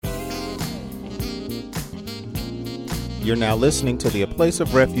You're now listening to the A Place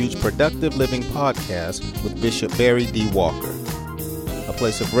of Refuge Productive Living podcast with Bishop Barry D. Walker. A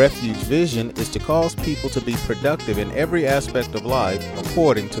Place of Refuge vision is to cause people to be productive in every aspect of life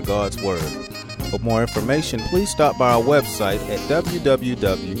according to God's Word. For more information, please stop by our website at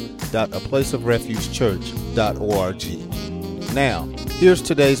www.aplaceofrefugechurch.org. Now, here's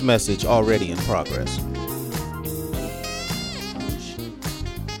today's message already in progress.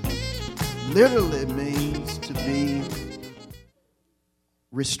 Literally means to be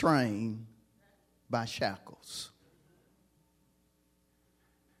restrained by shackles.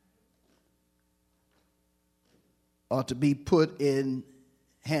 Or to be put in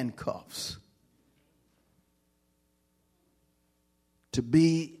handcuffs. To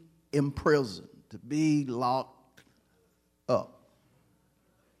be imprisoned, to be locked up.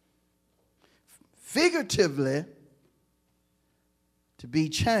 Figuratively, to be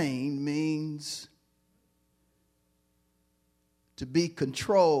chained means to be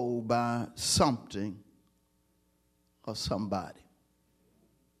controlled by something or somebody.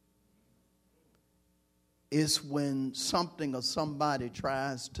 It's when something or somebody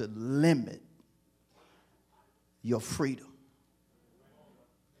tries to limit your freedom.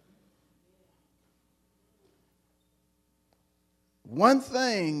 One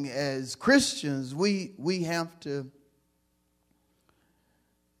thing as Christians, we have to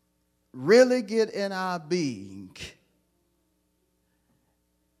really get in our being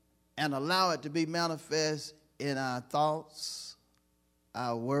and allow it to be manifest in our thoughts,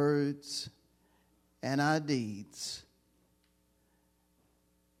 our words, and our deeds,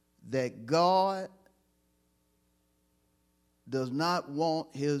 that God does not want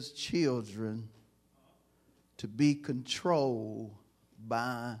his children to be controlled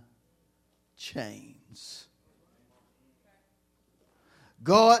by chains.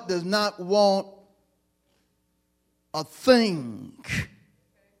 God does not want a thing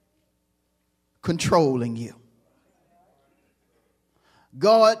controlling you.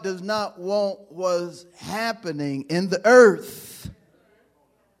 God does not want what's happening in the earth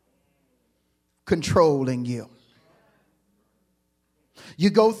controlling you.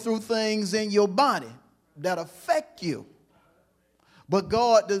 You go through things in your body that affect you. But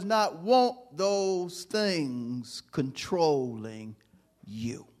God does not want those things controlling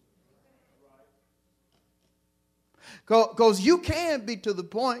you. Because you can be to the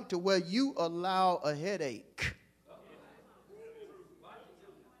point to where you allow a headache,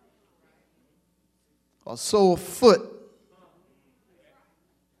 a sore foot,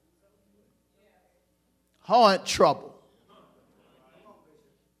 heart trouble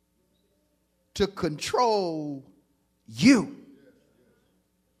to control you.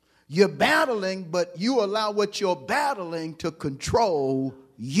 You're battling, but you allow what you're battling to control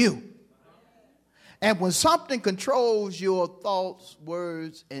you. And when something controls your thoughts,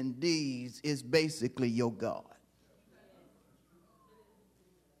 words, and deeds, it's basically your God.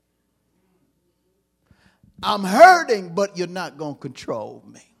 I'm hurting, but you're not going to control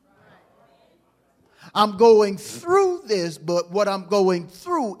me. I'm going through this, but what I'm going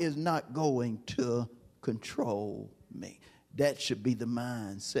through is not going to control me. That should be the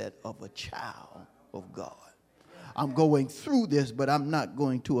mindset of a child of God. I'm going through this, but I'm not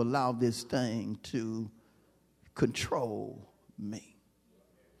going to allow this thing to control me.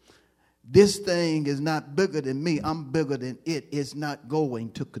 This thing is not bigger than me. I'm bigger than it. It's not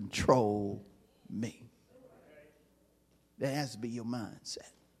going to control me. That has to be your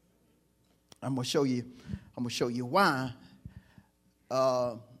mindset. I'm going to show you why,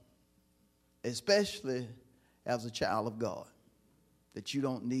 especially as a child of God, that you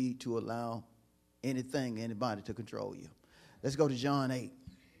don't need to allow anything, anybody to control you. Let's go to John 8.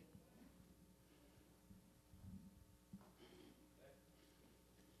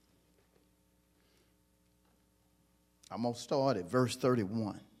 I'm going to start at verse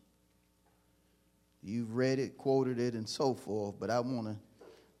 31. You've read it, quoted it, and so forth, but I want to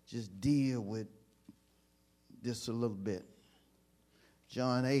just deal with this a little bit.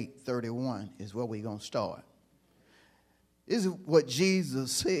 John 8:31 is where we're going to start. This is what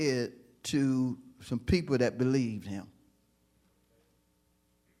Jesus said to some people that believed him.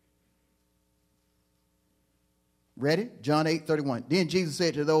 Ready? John 8:31. Then Jesus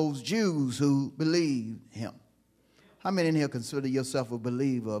said to those Jews who believed him. How many in here consider yourself a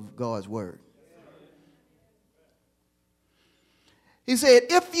believer of God's word? He said,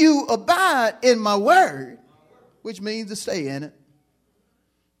 if you abide in my word, which means to stay in it.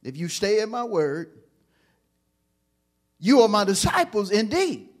 If you stay in my word, you are my disciples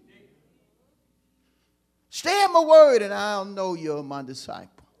indeed. Stay in my word and I'll know you're my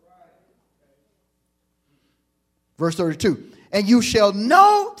disciple. Verse 32. And you shall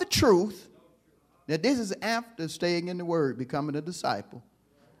know the truth. Now this is after staying in the word, becoming a disciple.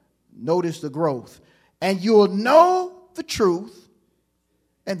 Notice the growth. And you'll know the truth,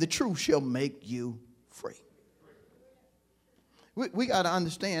 and the truth shall make you free. We got to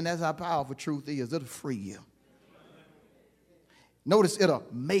understand that's how powerful truth is. It'll free you. Notice it'll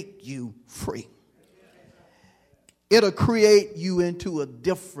make you free. It'll create you into a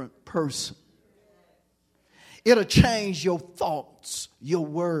different person. It'll change your thoughts, your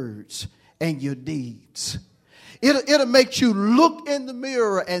words, and your deeds. It'll make you look in the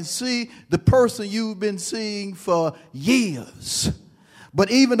mirror and see the person you've been seeing for years.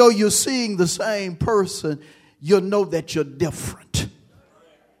 But even though you're seeing the same person, you'll know that you're different.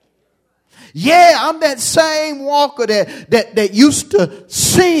 Yeah, I'm that same Walker that used to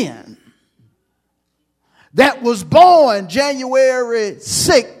sin. That was born January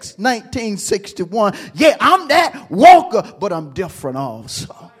 6, 1961. Yeah, I'm that Walker, but I'm different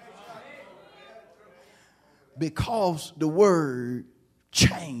also. Because the word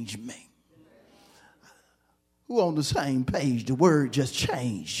changed me. Who on the same page? The word just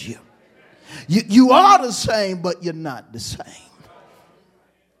changed you. You are the same, but you're not the same.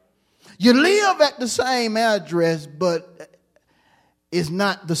 You live at the same address, but it's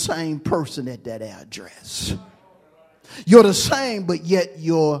not the same person at that address. You're the same, but yet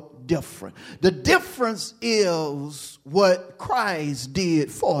you're different. The difference is what Christ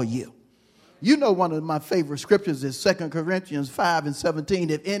did for you. You know, one of my favorite scriptures is 2 Corinthians 5:17.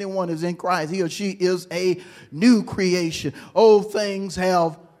 If anyone is in Christ, he or she is a new creation. Old things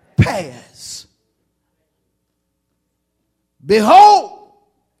have passed. Behold,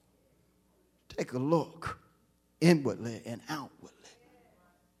 take a look inwardly and outwardly.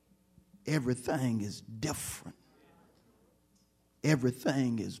 Everything is different.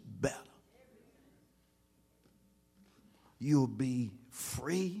 Everything is better. You'll be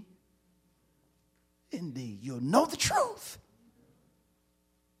free. Indeed, you'll know the truth,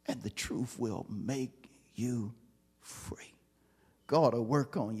 and the truth will make you free. God will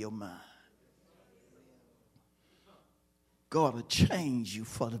work on your mind. God will change you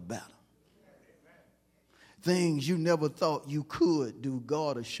for the better. Things you never thought you could do,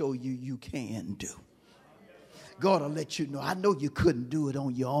 God will show you you can do. God will let you know, I know you couldn't do it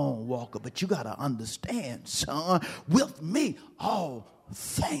on your own, Walker, but you got to understand, son, with me, all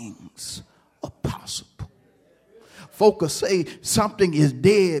things are possible. Folks say something is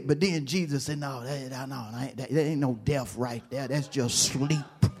dead, but then Jesus said, no, that ain't no death right there. That's just sleep.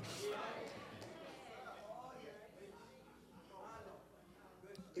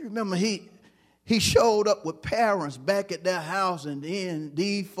 You remember he showed up with parents back at their house, and then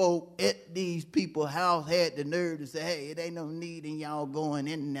these folk at these people's house had the nerve to say, hey, it ain't no need in y'all going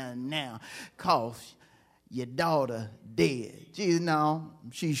in there now, cause your daughter dead. Jesus, no,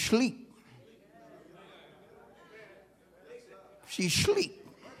 she's asleep. She's asleep.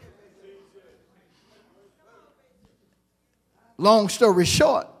 Long story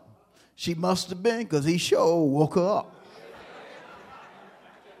short, she must have been, because he sure woke her up.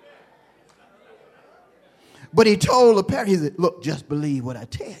 But he told the parent, he said, look, just believe what I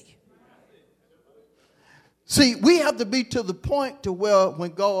tell you. See, we have to be to the point to where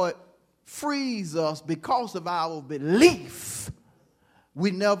when God frees us because of our belief,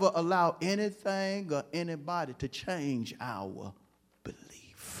 we never allow anything or anybody to change our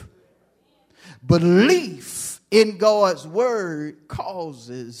belief. Belief in God's word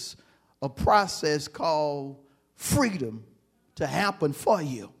causes a process called freedom to happen for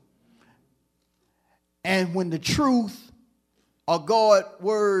you. And when the truth of God's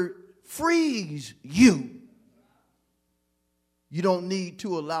word frees you, you don't need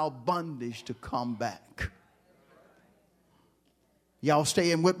to allow bondage to come back. Y'all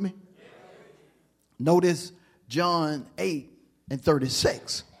staying with me? Notice John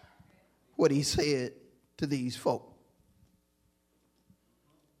 8:36, what he said to these folk.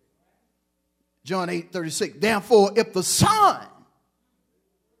 John 8:36, therefore, if the Son,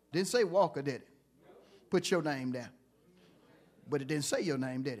 didn't say Walker, did it? Put your name down. But it didn't say your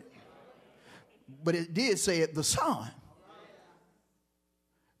name, did it? But it did say it, the Son.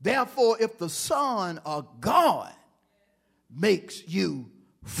 Therefore, if the Son of God makes you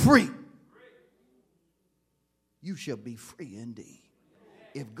free, you shall be free indeed.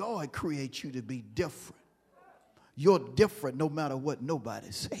 If God creates you to be different, you're different no matter what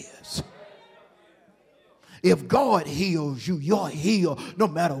nobody says. If God heals you, you're healed no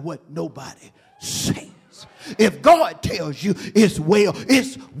matter what nobody says. If God tells you it's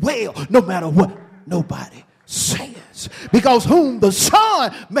well no matter what nobody says. Because whom the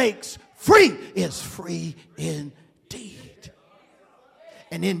Son makes free is free indeed. indeed.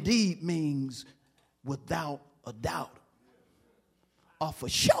 And indeed means without a doubt or for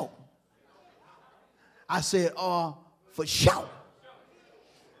sure. I said, or for sure.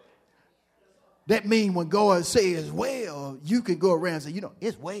 That means when God says, well, you can go around and say,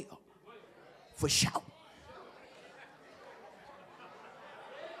 it's well. For sure.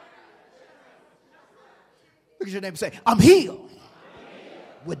 Look at your neighbor and say, I'm healed.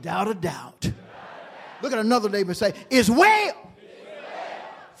 Without a doubt. Look at another neighbor and say, it's well.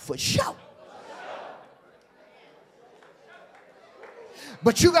 For sure.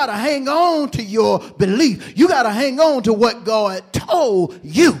 But you got to hang on to your belief. You got to hang on to what God told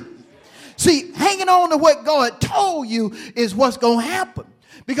you. See, hanging on to what God told you is what's going to happen.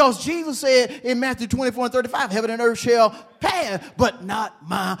 Because Jesus said in Matthew 24:35, heaven and earth shall pass, but not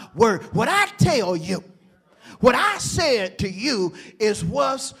my word. What I tell you, what I said to you is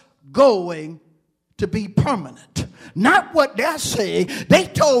what's going to be permanent. Not what they're saying. They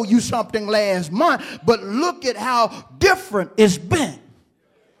told you something last month, but look at how different it's been.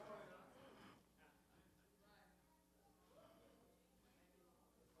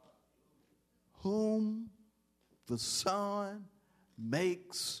 Whom the Son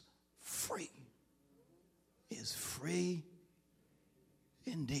makes free is free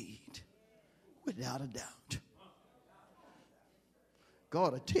indeed, without a doubt.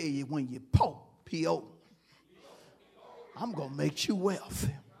 God will tell you when you poor, P-O, I'm going to make you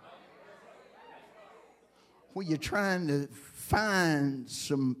wealthy. When you're trying to find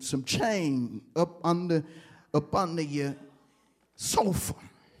some change up under your sofa,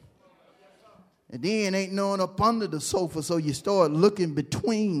 and then ain't none up under the sofa, so you start looking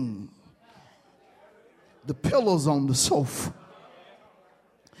between the pillows on the sofa.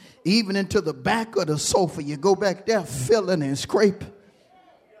 Even into the back of the sofa, you go back there filling and scraping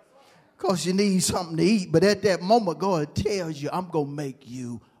because you need something to eat. But at that moment, God tells you, I'm going to make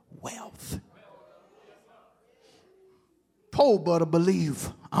you wealth. Poor but a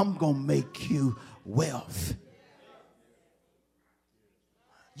believer, I'm going to make you wealth.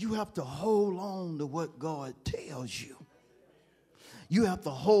 You have to hold on to what God tells you. You have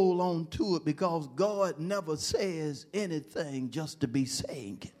to hold on to it because God never says anything just to be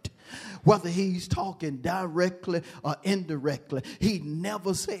saying it. Whether he's talking directly or indirectly, he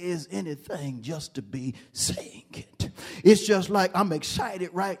never says anything just to be saying it. It's just like I'm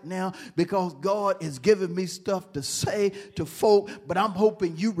excited right now because God is giving me stuff to say to folk, but I'm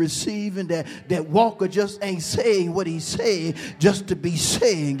hoping you receiving that Walker just ain't saying what he's saying just to be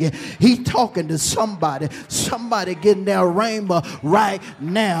saying it. He's talking to somebody getting their rhema right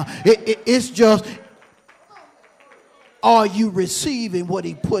now. It's just, are you receiving what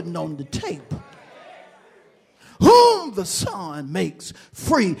he's putting on the table? Whom the Son makes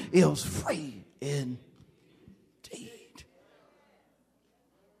free is free indeed.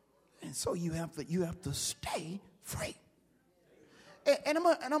 And so you have to stay free. And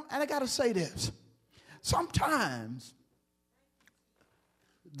I got to say this. Sometimes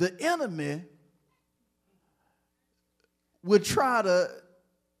the enemy will try to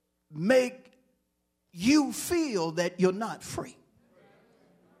make you feel that you're not free.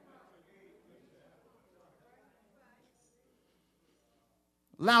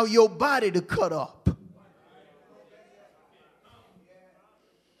 Allow your body to cut up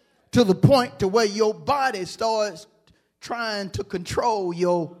to the point to where your body starts trying to control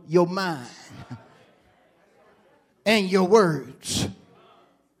your mind and your words.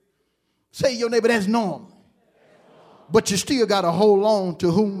 Say to your neighbor, that's normal. But you still got to hold on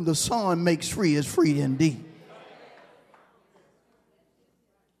to whom the Son makes free is free indeed.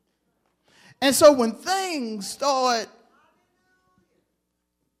 And so when things start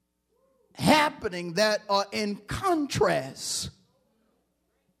happening that are in contrast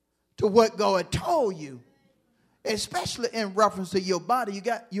to what God told you, especially in reference to your body,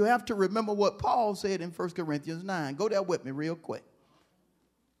 you have to remember what Paul said in 1 Corinthians 9. Go there with me real quick.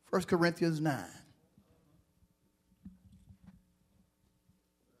 1 Corinthians 9.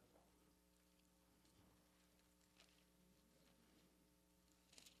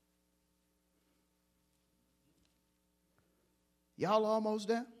 Y'all almost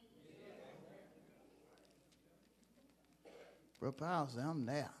there? Brother Powell said, I'm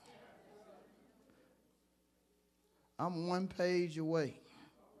there. I'm one page away.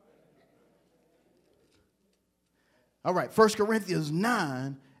 All right, 1 Corinthians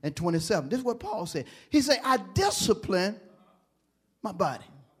 9 and 27. This is what Paul said. He said, I discipline my body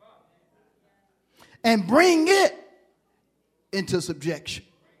and bring it into subjection.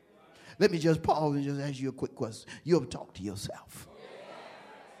 Let me just pause and just ask you a quick question. You ever talk to yourself?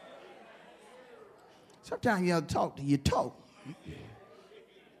 Sometimes you have to talk to your toe,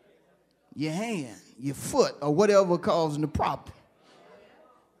 your hand, your foot, or whatever causing the problem.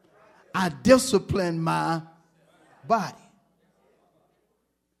 I discipline my body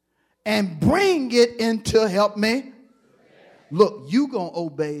and bring it into, help me. Look, you gonna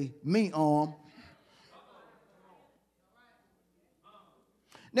obey me, arm.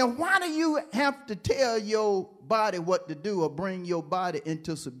 Now, why do you have to tell your body what to do or bring your body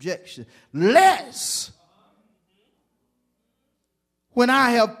into subjection? Lest, when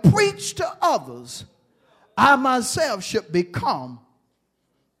I have preached to others, I myself should become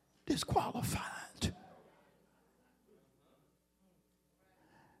disqualified.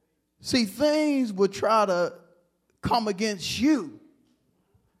 See, things will try to come against you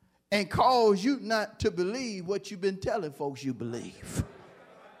and cause you not to believe what you've been telling folks you believe.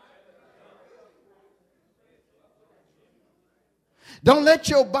 Don't let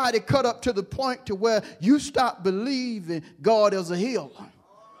your body cut up to the point to where you stop believing God is a healer.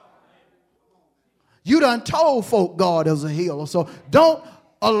 You done told folk God is a healer. So don't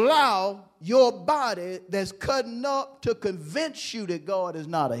allow your body that's cutting up to convince you that God is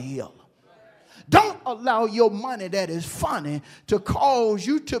not a healer. Don't allow your money that is funny to cause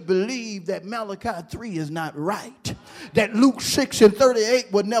you to believe that Malachi 3 is not right. That Luke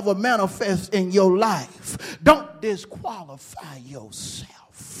 6:38 would never manifest in your life. Don't disqualify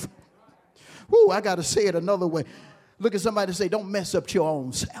yourself. Woo, I got to say it another way. Look at somebody and say, don't mess up your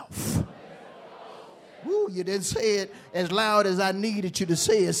own self. Woo, you didn't say it as loud as I needed you to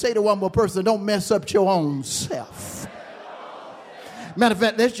say it. Say to one more person, don't mess up your own self. Matter of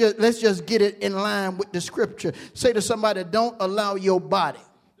fact, let's just get it in line with the scripture. Say to somebody, don't allow your body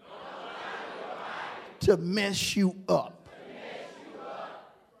to mess you up.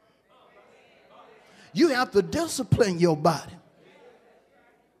 You have to discipline your body.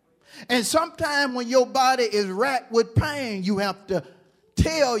 And sometimes when your body is racked with pain, you have to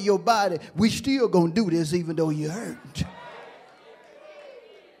tell your body, we still gonna do this even though you're hurt.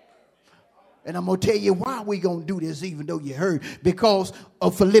 And I'm going to tell you why we're going to do this even though you hurt. Because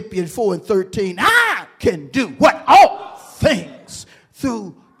of Philippians 4:13. I can do what? All things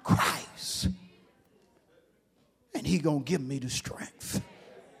through Christ. And He's going to give me the strength.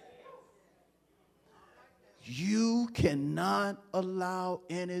 You cannot allow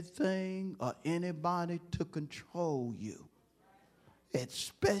anything or anybody to control you.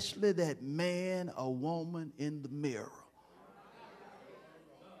 Especially that man or woman in the mirror.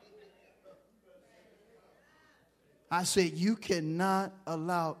 I said, you cannot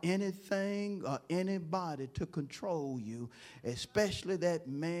allow anything or anybody to control you, especially that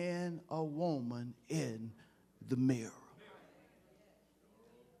man or woman in the mirror.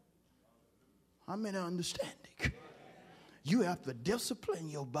 How many are understanding? You have to discipline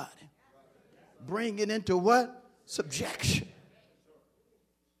your body. Bring it into what? Subjection.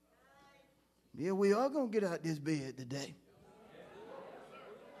 Yeah, we are going to get out this bed today.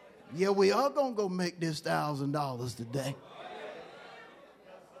 Yeah, we are going to go make this $1,000 today.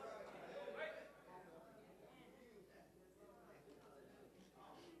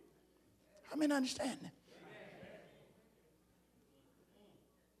 I mean, understand that.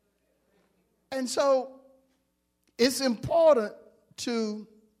 And so it's important to,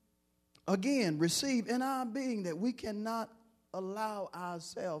 again, receive in our being that we cannot allow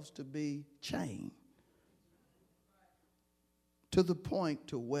ourselves to be chained to the point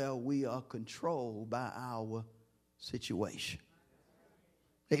to where we are controlled by our situation.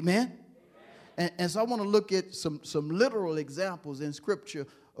 Amen? And so I want to look at some literal examples in Scripture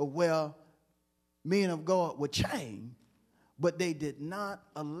of where men of God were chained, but they did not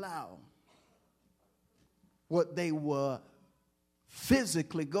allow what they were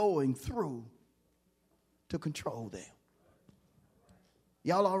physically going through to control them.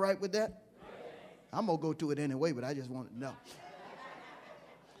 Y'all all right with that? I'm going to go to it anyway, but I just want to know.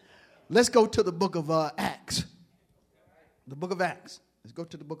 Let's go to the book of Acts. The book of Acts. Let's go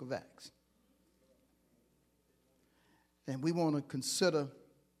to the book of Acts. And we want to consider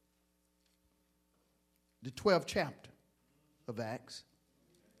the 12th chapter of Acts.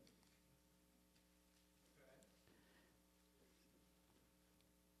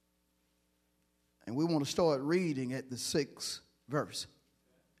 And we want to start reading at the 6th verse.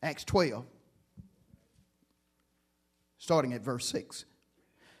 Acts 12, starting at verse 6.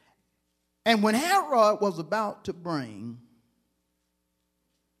 And when Herod was about to bring,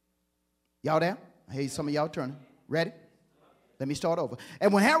 y'all there? I hear some of y'all turning. Ready? Let me start over.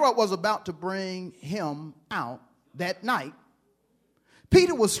 And when Herod was about to bring him out that night,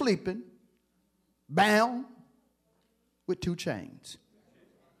 Peter was sleeping, bound with 2 chains.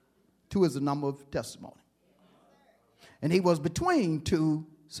 2 is the number of testimony. And he was between two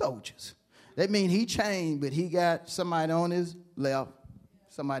soldiers. That means he chained, but he got somebody on his left,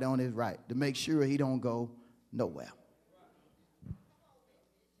 somebody on his right to make sure he don't go nowhere.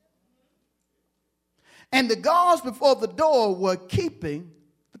 And the guards before the door were keeping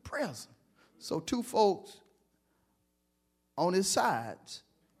the prison. So 2 folks on his sides,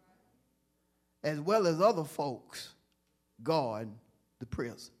 as well as other folks, guard the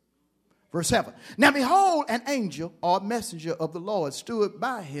prison. Verse 7. Now behold, an angel or messenger of the Lord stood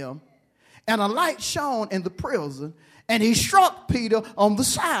by him, and a light shone in the prison, and he struck Peter on the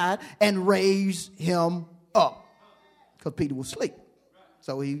side and raised him up. Because Peter was asleep.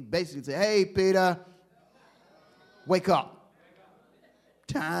 So he basically said, hey, Peter, wake up.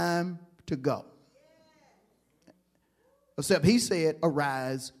 Time to go. Except he said,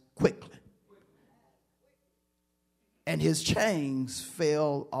 arise quickly. And his chains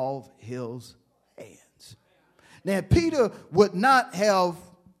fell off his hands. Now, Peter would not have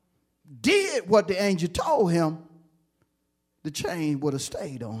did what the angel told him, the chain would have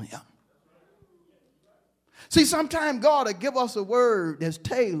stayed on him. See, sometimes God will give us a word that's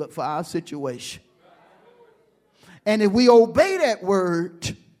tailored for our situation. And if we obey that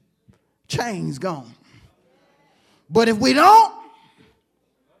word, chains gone. But if we don't,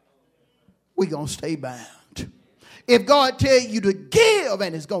 we're going to stay bound. If God tell you to give,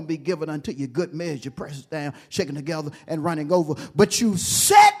 and it's going to be given unto you, good measure, pressed down, shaken together, and running over. But you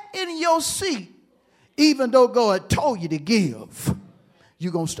sat in your seat, even though God told you to give,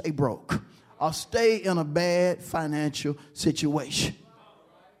 you're going to stay broke or stay in a bad financial situation.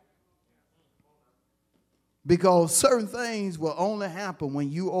 Because certain things will only happen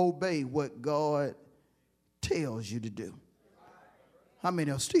when you obey what God tells you to do. How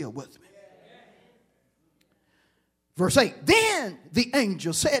many are still with me? Verse 8, then the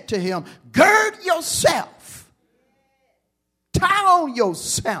angel said to him, gird yourself, tie on your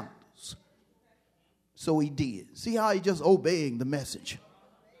sandals. So he did. See how he just obeying the message.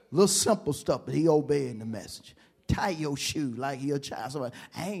 Little simple stuff, but he obeying the message. Tie your shoe like he a child. Somebody,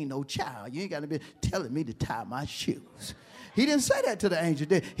 I ain't no child. You ain't got to be telling me to tie my shoes. He didn't say that to the angel,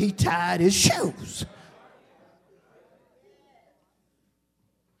 did he? He tied his shoes.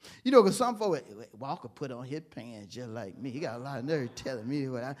 You know, because some folks, Walker put on his pants just like me. He got a lot of nerve telling me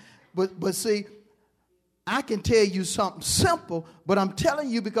what I, but see, I can tell you something simple, but I'm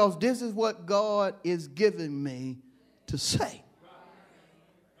telling you because this is what God is giving me to say.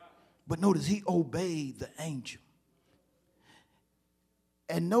 But notice he obeyed the angel.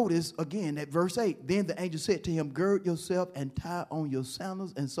 And notice again at verse 8, then the angel said to him, gird yourself and tie on your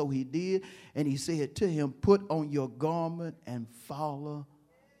sandals. And so he did. And he said to him, put on your garment and follow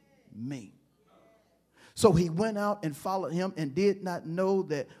me. So he went out and followed him and did not know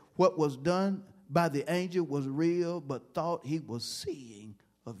that what was done by the angel was real, but thought he was seeing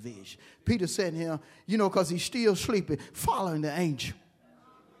a vision. Peter said here, you know, because he's still sleeping, following the angel,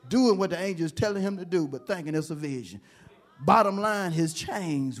 doing what the angel is telling him to do, but thinking it's a vision. Bottom line, his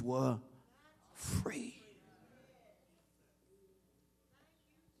chains were free.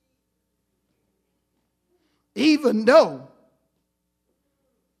 Even though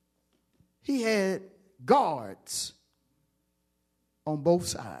he had guards on both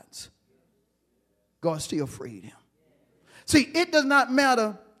sides, God still freed him. See, it does not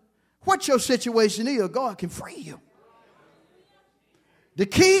matter what your situation is, God can free you. The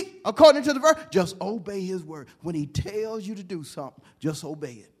key, according to the verse, just obey his word. When he tells you to do something, just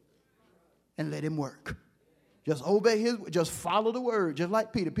obey it and let him work. Just obey his, just follow the word, just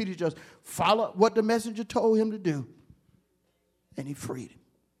like Peter. Peter just followed what the messenger told him to do, and he freed him.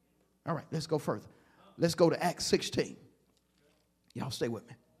 All right, let's go further. Let's go to Acts 16. Y'all stay with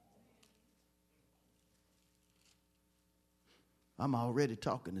me. I'm already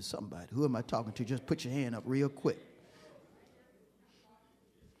talking to somebody. Who am I talking to? Just put your hand up real quick.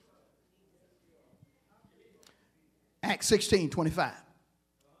 Acts 16:25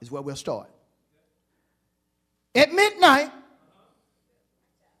 is where we'll start. At midnight,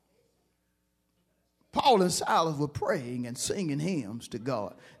 Paul and Silas were praying and singing hymns to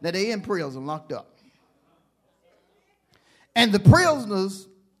God. Now they're in prison, locked up. And the prisoners,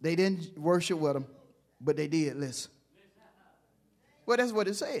 they didn't worship with them, but they did listen. Well, that's what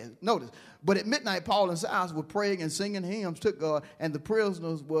it says. Notice. But at midnight, Paul and Silas were praying and singing hymns to God, and the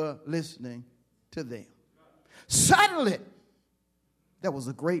prisoners were listening to them. Suddenly, there was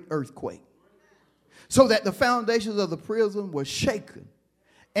a great earthquake, so that the foundations of the prison were shaken,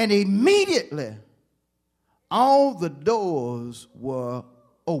 and immediately all the doors were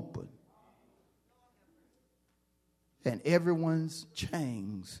open, and everyone's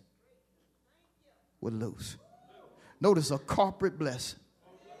chains would loose. Notice a corporate blessing.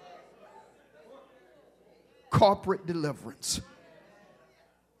 Corporate deliverance.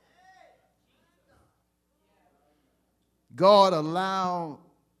 God allowed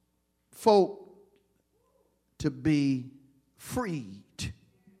folk to be freed.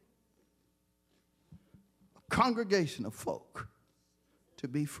 A congregation of folk to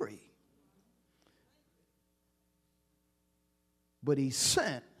be free. But he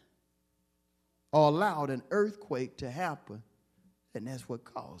sent or allowed an earthquake to happen, and that's what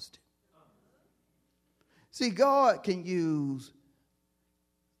caused it. See, God can use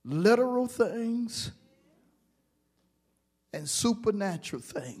literal things and supernatural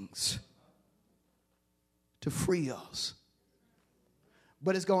things to free us.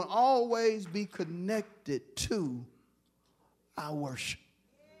 But it's going to always be connected to our worship.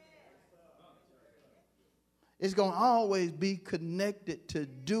 It's going to always be connected to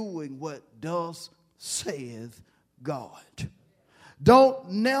doing what thus saith God. Don't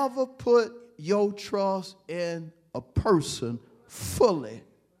never put your trust in a person fully.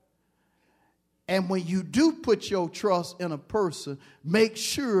 And when you do put your trust in a person, make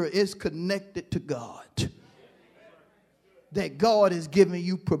sure it's connected to God. That God is giving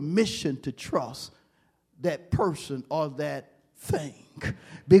you permission to trust that person or that thing.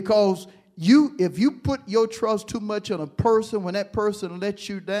 Because if you put your trust too much on a person, when that person lets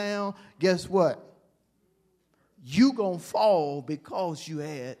you down, guess what? You're going to fall because you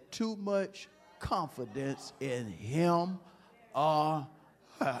had too much confidence in him or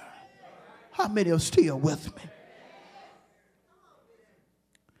her. How many are still with me?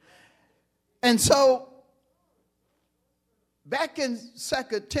 And so, back in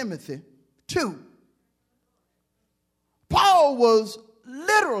 2 Timothy 2, Paul was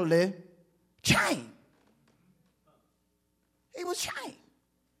literally chained. He was chained.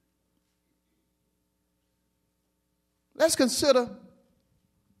 Let's consider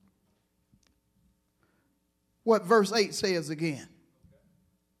what verse 8 says again.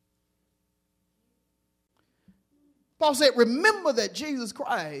 Paul said, remember that Jesus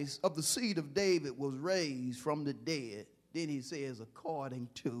Christ of the seed of David was raised from the dead. Then he says, according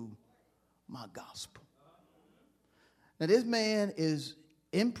to my gospel. Now this man is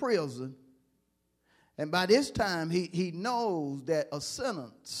in prison. And by this time, he knows that a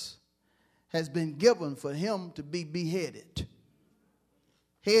sentence has been given for him to be beheaded.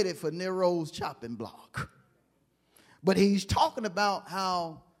 Headed for Nero's chopping block. But he's talking about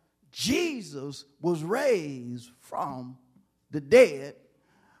how Jesus was raised from the dead,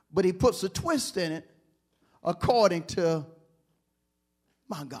 but he puts a twist in it according to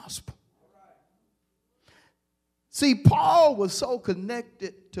my gospel. See, Paul was so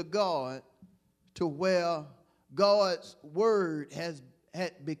connected to God to where God's word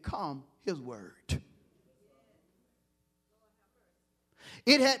had become his word.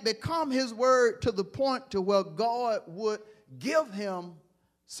 It had become his word to the point to where God would give him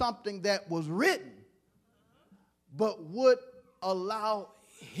something that was written, but would allow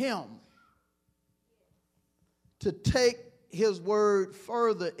him to take his word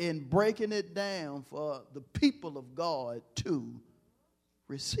further in breaking it down for the people of God to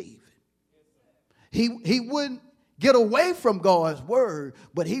receive it. He wouldn't get away from God's word,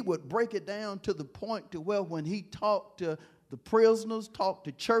 but he would break it down to the point to where when he talked to the prisoners, talked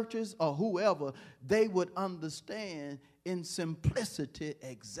to churches or whoever, they would understand in simplicity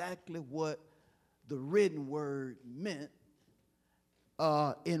exactly what the written word meant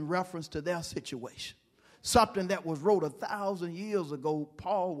in reference to their situation. Something that was wrote 1,000 years ago,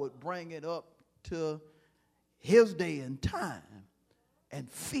 Paul would bring it up to his day and time and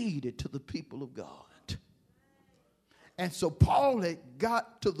feed it to the people of God. And so Paul had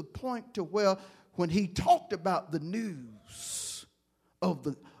got to the point to where when he talked about the news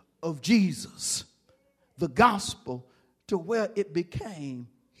of Jesus, the gospel, to where it became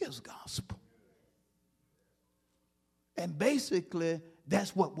his gospel. And basically,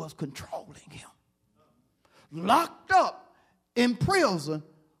 that's what was controlling him. Locked up in prison,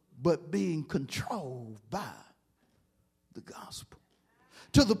 but being controlled by the gospel.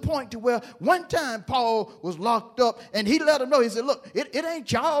 To the point to where one time Paul was locked up and he let them know, he said, look, it ain't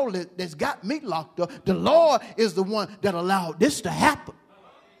y'all that's got me locked up. The Lord is the one that allowed this to happen.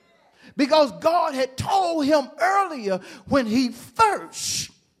 Because God had told him earlier when he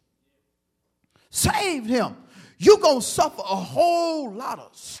first saved him, you're going to suffer a whole lot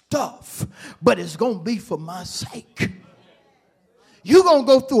of stuff, but it's going to be for my sake. You're going to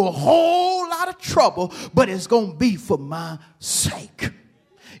go through a whole lot of trouble, but it's going to be for my sake.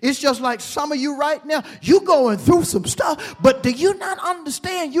 It's just like some of you right now, you're going through some stuff, but do you not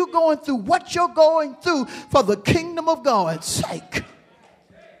understand you're going through what you're going through for the kingdom of God's sake?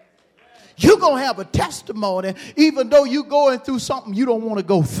 You're going to have a testimony even though you're going through something you don't want to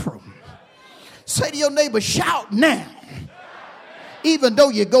go through. Say to your neighbor, shout now, even though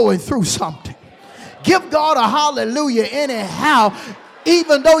you're going through something. Give God a hallelujah anyhow,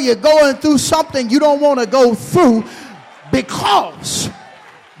 even though you're going through something you don't want to go through, because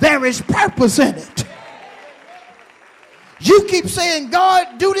there is purpose in it. You keep saying,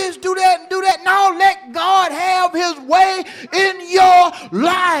 God, do this, do that, and do that. No, let God have his way in your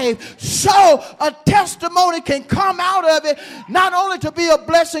life so a testimony can come out of it, not only to be a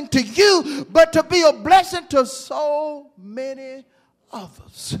blessing to you, but to be a blessing to so many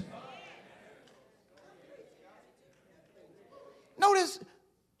others. Notice,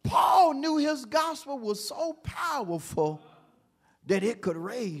 Paul knew his gospel was so powerful that it could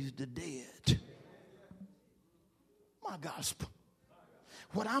raise the dead. My gospel.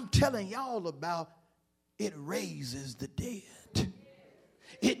 What I'm telling y'all about, it raises the dead.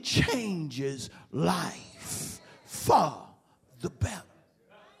 It changes life for the better.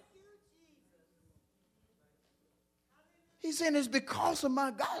 He's saying it's because of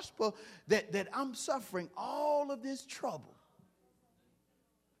my gospel that I'm suffering all of this trouble.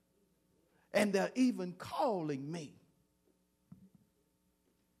 And they're even calling me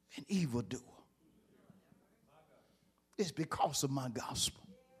an evildoer. It's because of my gospel.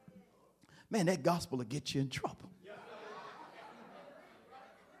 Man, that gospel will get you in trouble.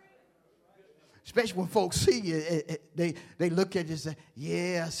 Especially when folks see you, they look at you and say,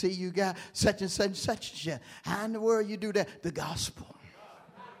 yeah, I see you got such and such and such. How in the world you do that? The gospel.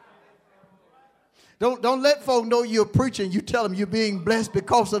 Don't let folk know you're preaching. You tell them you're being blessed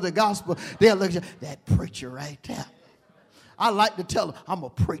because of the gospel. They'll look at you, that preacher right there. I like to tell them, I'm a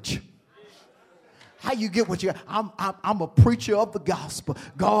preacher. How you get what you got? I'm a preacher of the gospel.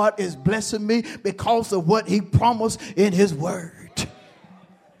 God is blessing me because of what he promised in his word.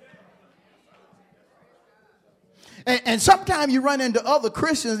 And sometimes you run into other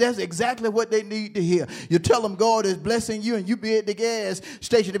Christians, that's exactly what they need to hear. You tell them God is blessing you and you be at the gas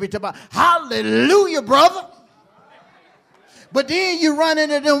station to be talking about, hallelujah, brother. But then you run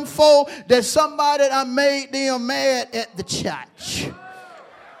into them folk that somebody that made them mad at the church.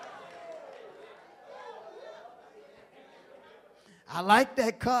 I like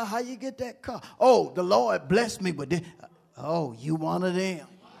that car. How you get that car? Oh, the Lord blessed me with this. Oh, you one of them.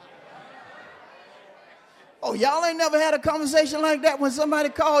 Oh, y'all ain't never had a conversation like that when somebody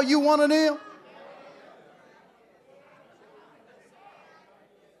called you one of them?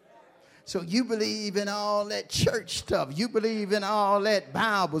 So you believe in all that church stuff. You believe in all that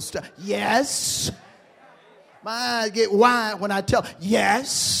Bible stuff. Yes. My eyes get wide when I tell.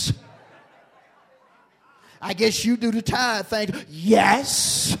 Yes. I guess you do the tithe thing.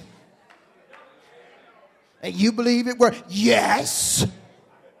 Yes. And you believe it works. Yes.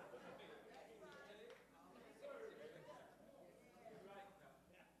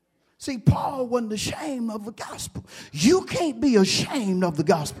 See, Paul wasn't ashamed of the gospel. You can't be ashamed of the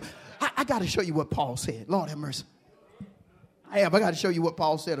gospel. I got to show you what Paul said. Lord have mercy. I got to show you what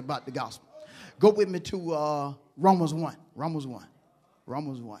Paul said about the gospel. Go with me to Romans 1. Romans 1.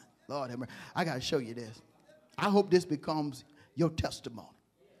 Romans 1. Lord have mercy. I got to show you this. I hope this becomes your testimony.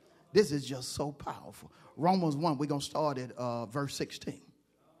 This is just so powerful. Romans 1, we're going to start at verse 16.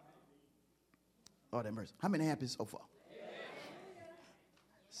 Lord have mercy. How many happy so far?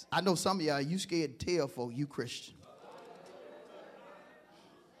 I know some of y'all, you scared to tell folk you Christian.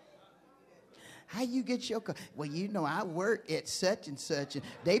 How you get your car? Well, you know, I work at such and such, and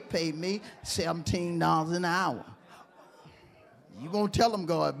they pay me $17 an hour. You gonna tell them,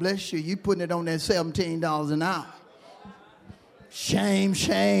 God bless you, you putting it on that $17 an hour. Shame,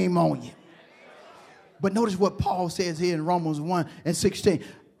 shame on you. But notice what Paul says here in Romans 1 and 16.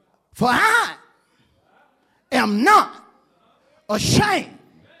 For I am not ashamed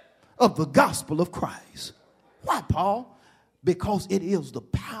of the gospel of Christ. Why, Paul? Because it is the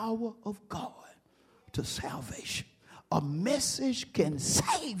power of God to salvation. A message can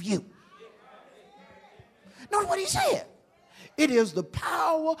save you. Notice what he said. It is the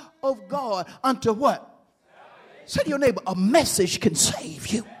power of God unto what? Say to your neighbor, a message can save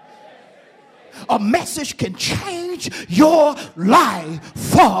you. A message can change your life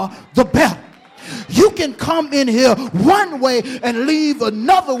for the better. You can come in here one way and leave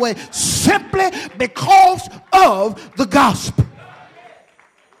another way simply because of the gospel.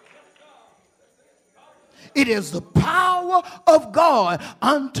 It is the power of God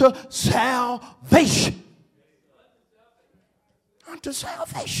unto salvation. unto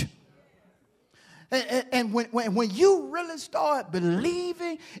salvation. And when you really start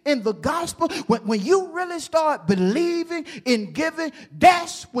believing in the gospel, when you really start believing in giving,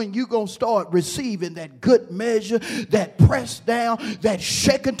 that's when you're going to start receiving that good measure, that pressed down, that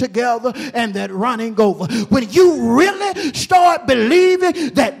shaken together, and that running over. When you really start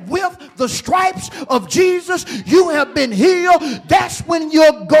believing that with the stripes of Jesus you have been healed, that's when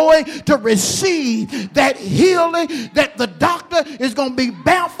you're going to receive that healing that the doctor is going to be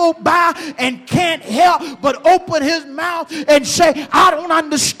baffled by and can't help but open his mouth and say, I don't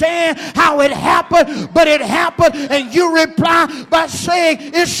understand how it happened, but it happened. And you reply by saying,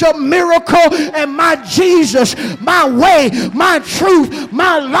 it's a miracle, and my Jesus, my way, my truth,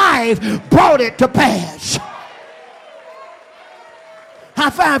 my life brought it to pass.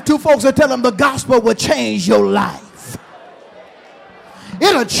 High five two folks and tell them the gospel will change your life.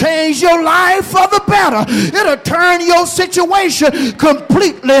 It'll change your life for the better. It'll turn your situation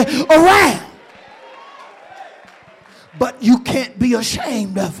completely around. But you can't be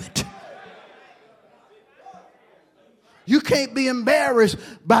ashamed of it. You can't be embarrassed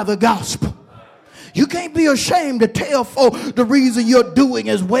by the gospel. You can't be ashamed to tell folk the reason you're doing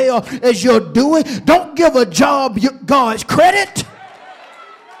as well as you're doing. Don't give a job God's credit.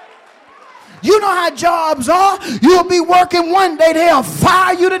 You know how jobs are. You'll be working one day, they'll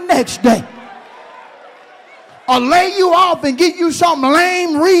fire you the next day. Or lay you off and give you some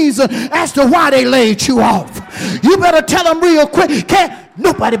lame reason as to why they laid you off. You better tell them real quick. Can't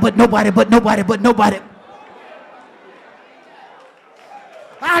nobody but nobody but nobody but nobody.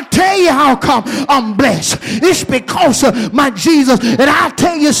 I'll tell you how come I'm blessed. It's because of my Jesus. And I'll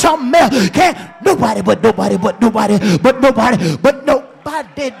tell you something else. Can't nobody but nobody but nobody but nobody but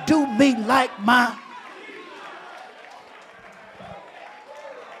nobody do me like my.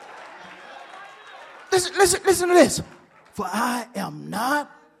 Listen to this. For I am not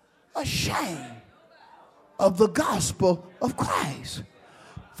ashamed of the gospel of Christ.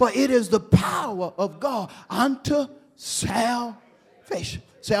 For it is the power of God unto salvation.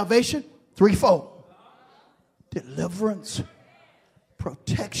 Salvation, threefold. Deliverance,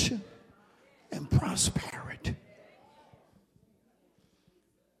 protection, and prosperity.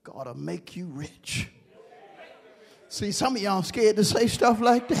 God will make you rich. See, some of y'all scared to say stuff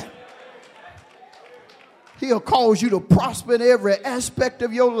like that. He'll cause you to prosper in every aspect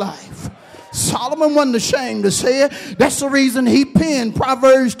of your life. Solomon wasn't ashamed to say it. That's the reason he penned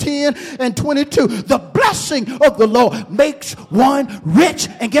Proverbs 10 and 22. The blessing of the Lord makes one rich.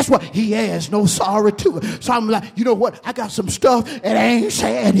 And guess what? He has no sorrow to it. So I'm like, you know what? I got some stuff and I ain't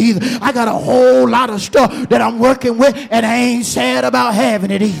sad either. I got a whole lot of stuff that I'm working with and I ain't sad about having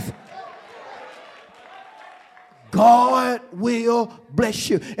it either. God will bless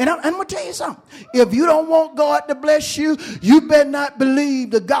you. And I'm going to tell you something. If you don't want God to bless you, you better not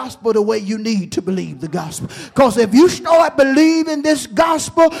believe the gospel the way you need to believe the gospel. Because if you start believing this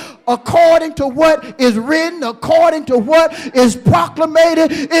gospel according to what is written, according to what is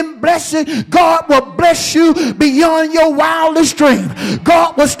proclamated in blessing, God will bless you beyond your wildest dream.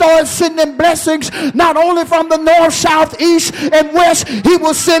 God will start sending blessings not only from the north, south, east, and west. He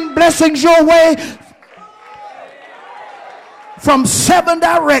will send blessings your way from 7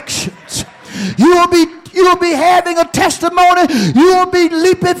 directions. You'll be having a testimony. You'll be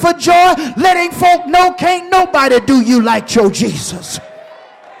leaping for joy, letting folk know can't nobody do you like your Jesus.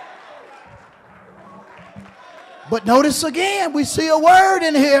 But notice again, we see a word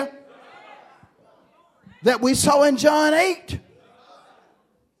in here that we saw in John 8.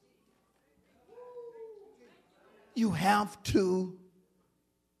 You have to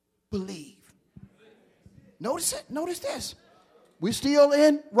believe. Notice it. Notice this. We're still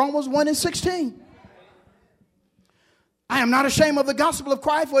in Romans 1 and 16. I am not ashamed of the gospel of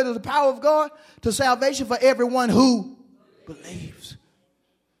Christ, for it is the power of God to salvation for everyone who believes.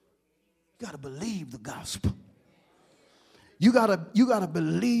 You got to believe the gospel. You gotta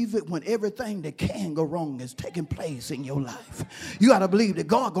believe it when everything that can go wrong is taking place in your life. You got to believe that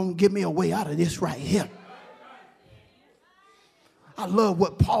God going to give me a way out of this right here. I love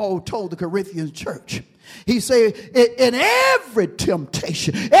what Paul told the Corinthian church. He said, in every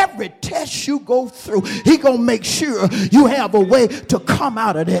temptation, every test you go through, he going to make sure you have a way to come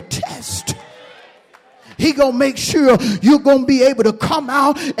out of that test. He going to make sure you're going to be able to come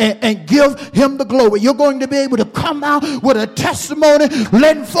out and give him the glory. You're going to be able to come out with a testimony,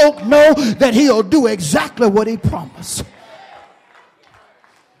 letting folk know that he'll do exactly what he promised.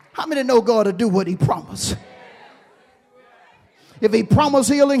 How many know God will do what he promised? If he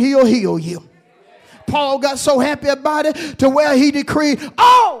promised healing, he'll heal you. Paul got so happy about it to where he decreed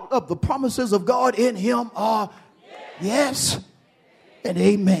all of the promises of God in him are yes and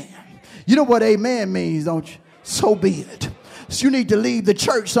amen. You know what amen means, don't you? So be it. So you need to leave the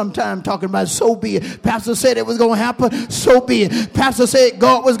church sometime talking about so be it. Pastor said it was going to happen, so be it. Pastor said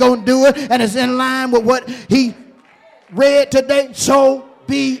God was going to do it, and it's in line with what he read today, so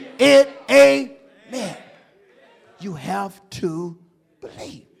be it. Amen. You have to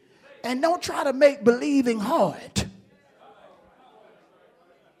believe. And don't try to make believing hard.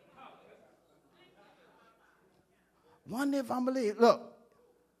 Wonder if I believe. Look,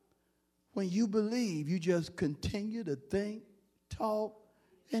 when you believe, you just continue to think, talk,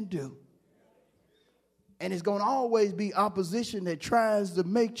 and do. And it's going to always be opposition that tries to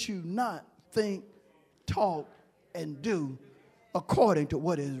make you not think, talk, and do according to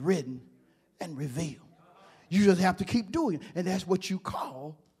what is written and revealed. You just have to keep doing it. And that's what you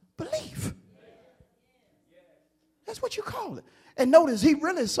call belief. That's what you call it. And notice he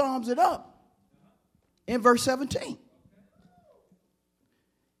really sums it up in verse 17.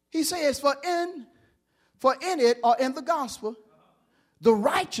 He says, for in it, or in the gospel, the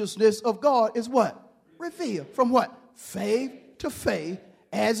righteousness of God is what? Revealed. From what? Faith to faith,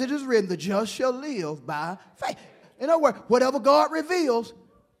 as it is written, the just shall live by faith. In other words, whatever God reveals,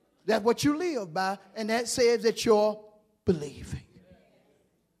 that's what you live by, and that says that you're believing.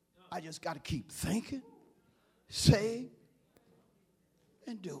 I just got to keep thinking, saying,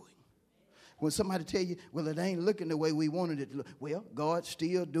 and doing. When somebody tell you, well, it ain't looking the way we wanted it to look. Well, God's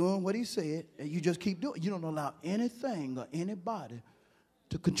still doing what he said, and you just keep doing it. You don't allow anything or anybody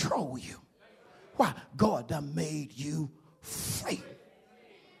to control you. Why? God done made you free.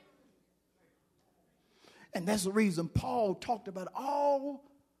 And that's the reason Paul talked about all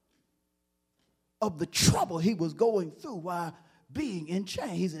of the trouble he was going through while being in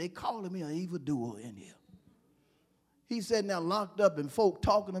chains. He said, they calling me an evildoer in here. He said, now locked up and folk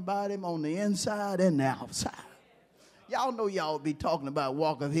talking about him on the inside and the outside. Y'all know y'all be talking about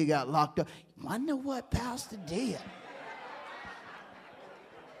Walker if he got locked up. Wonder what Pastor did.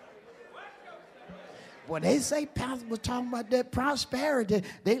 Well, they say Pastor was talking about that prosperity.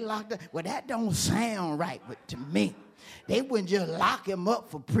 They locked up. Well, that don't sound right but to me. They wouldn't just lock him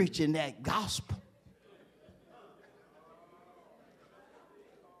up for preaching that gospel.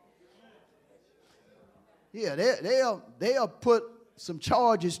 Yeah, they'll put some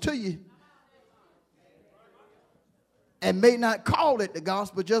charges to you and may not call it the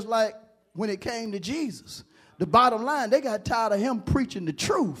gospel, just like when it came to Jesus. The bottom line, they got tired of him preaching the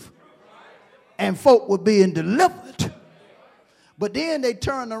truth and folk were being delivered. But then they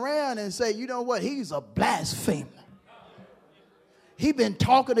turn around and say, you know what, he's a blasphemer. He been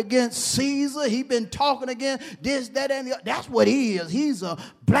talking against Caesar. He been talking against this, that, and the other. That's what he is. He's a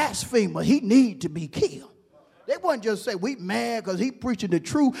blasphemer. He need to be killed. They wouldn't just say, we mad because he preaching the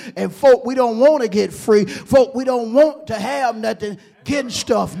truth, and folk, we don't want to get free. Folk, we don't want to have nothing, getting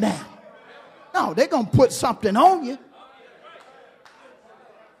stuff now. No, they're going to put something on you.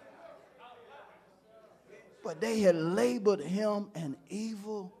 But they had labeled him an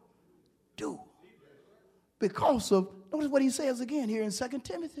evil doer because of, notice what he says again here in 2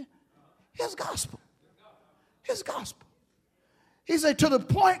 Timothy, his gospel. His gospel. He said, to the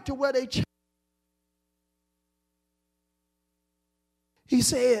point to where they changed. He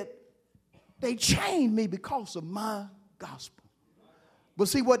said, they chained me because of my gospel. But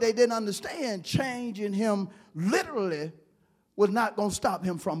see, what they didn't understand, changing him literally was not going to stop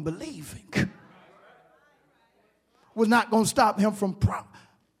him from believing. Was not going to stop him from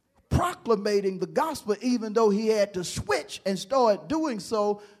proclamating the gospel, even though he had to switch and start doing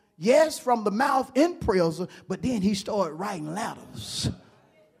so, yes, from the mouth in prison, but then he started writing letters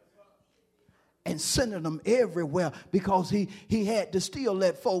and sending them everywhere because he had to still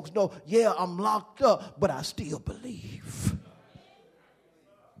let folks know, yeah, I'm locked up, but I still believe.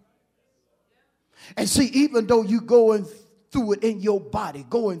 And see, even though you going through it in your body,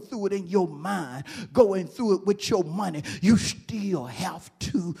 going through it in your mind, going through it with your money, you still have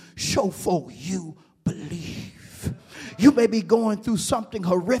to show folk you believe. You may be going through something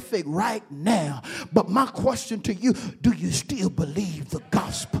horrific right now, but my question to you, do you still believe the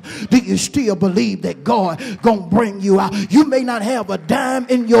gospel? Do you still believe that God gonna bring you out? You may not have a dime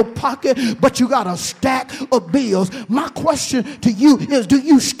in your pocket, but you got a stack of bills. My question to you is, do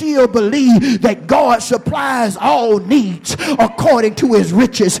you still believe that God supplies all needs according to his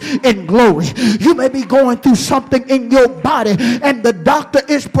riches in glory? You may be going through something in your body and the doctor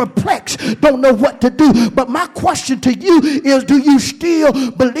is perplexed, don't know what to do, but my question to you is, do you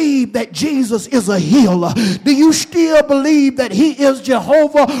still believe that Jesus is a healer? Do you still believe that he is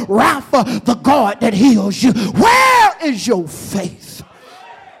Jehovah Rapha, the God that heals you? Where is your faith?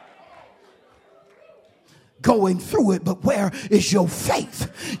 going through it, but where is your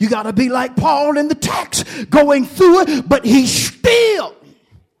faith? You got to be like Paul in the text, going through it, but he's still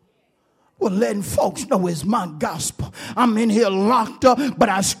letting folks know it's my gospel. I'm in here locked up, but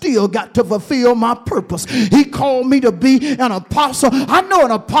I still got to fulfill my purpose. He called me to be an apostle. I know an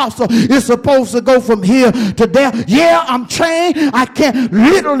apostle is supposed to go from here to there. Yeah, I'm chained. I can't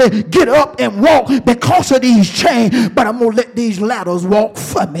literally get up and walk because of these chains, but I'm going to let these ladders walk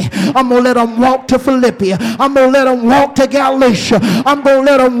for me. I'm going to let them walk to Philippia. I'm going to let them walk to Galatia. I'm going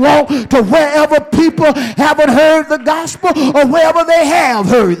to let them walk to wherever people haven't heard the gospel or wherever they have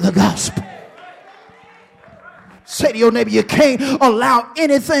heard the gospel. Say to your neighbor, you can't allow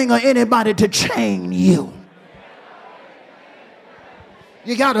anything or anybody to chain you.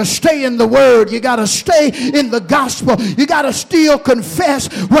 You got to stay in the word. You got to stay in the gospel. You got to still confess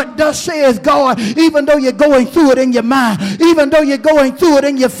what thus says God, even though you're going through it in your mind, even though you're going through it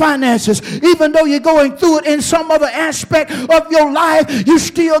in your finances, even though you're going through it in some other aspect of your life. You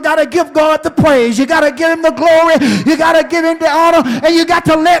still got to give God the praise. You got to give him the glory. You got to give him the honor, and you got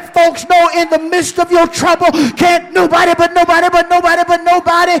to let folks know in the midst of your trouble, can't nobody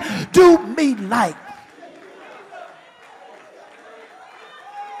do me like.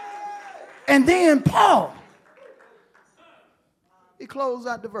 And then Paul, he closed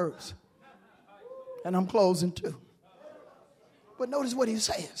out the verse. And I'm closing too. But notice what he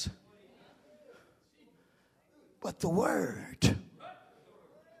says. But the word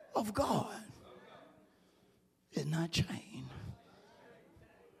of God is not chained.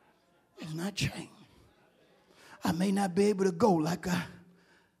 It's not chained. I may not be able to go like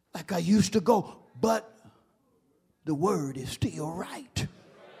I used to go, but the word is still right.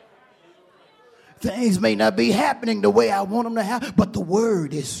 Things may not be happening the way I want them to happen, but the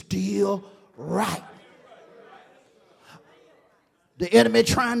word is still right. The enemy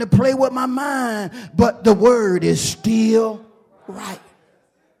trying to play with my mind, but the word is still right.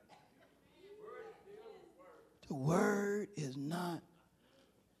 The word is not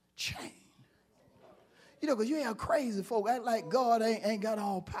changed. You know, because you have crazy folk act like God ain't got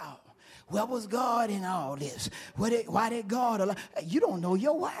all power. Where was God in all this? Why did God allow? You don't know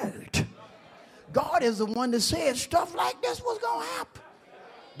your word. God is the one that said stuff like this was going to happen.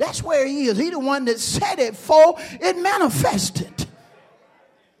 That's where he is. He's the one that said it for it manifested.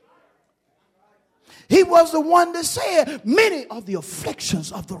 He was the one that said, many are the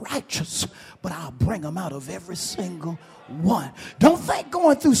afflictions of the righteous, but I'll bring them out of every single one. Don't think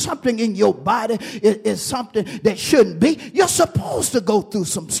going through something in your body is something that shouldn't be. You're supposed to go through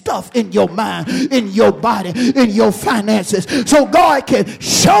some stuff in your mind, in your body, in your finances, so God can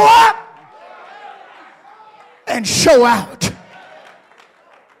show up and show out.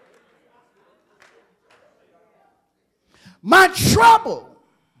 My trouble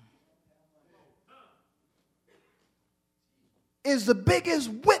is the biggest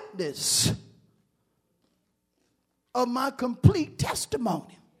witness of my complete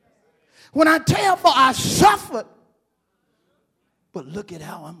testimony. When I tell for I suffered, but look at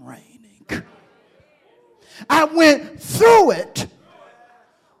how I'm reigning. I went through it,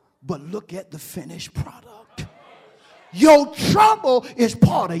 but look at the finished product. Your trouble is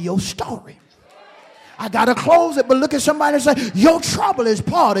part of your story. I got to close it, but look at somebody and say, your trouble is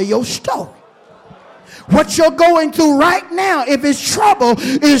part of your story. What you're going through right now, if it's trouble,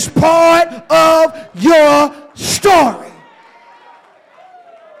 is part of your story.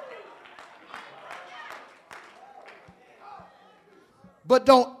 But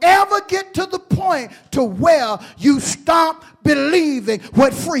don't ever get to the point to where you stop believing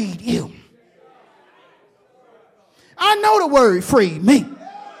what freed you. I know the word freed me.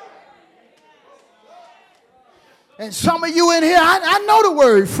 And some of you in here, I know the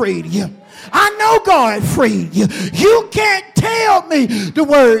word freed you. I know God freed you. You can't tell me the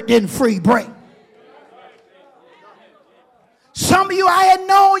word didn't free Bray. Some of you, I had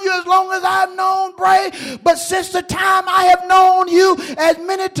known you as long as I've known Bray, but since the time I have known you, as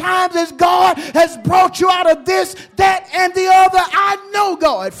many times as God has brought you out of this, that, and the other, I know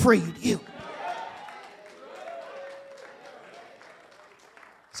God freed you.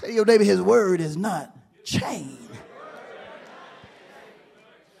 Say to your neighbor, his word is not chained.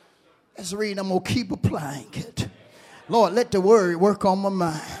 Let's read. I'm going to keep applying it. Lord, let the word work on my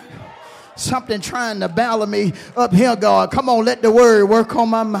mind. Something trying to battle me up here, God. Come on, let the word work on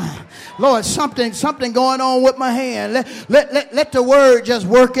my mind. Lord, something going on with my hand. Let the word just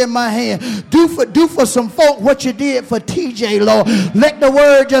work in my hand. Do for some folk what you did for TJ, Lord. Let the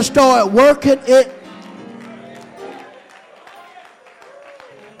word just start working it.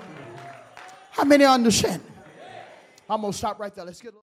 How many understand? I'm going to stop right there. Let's get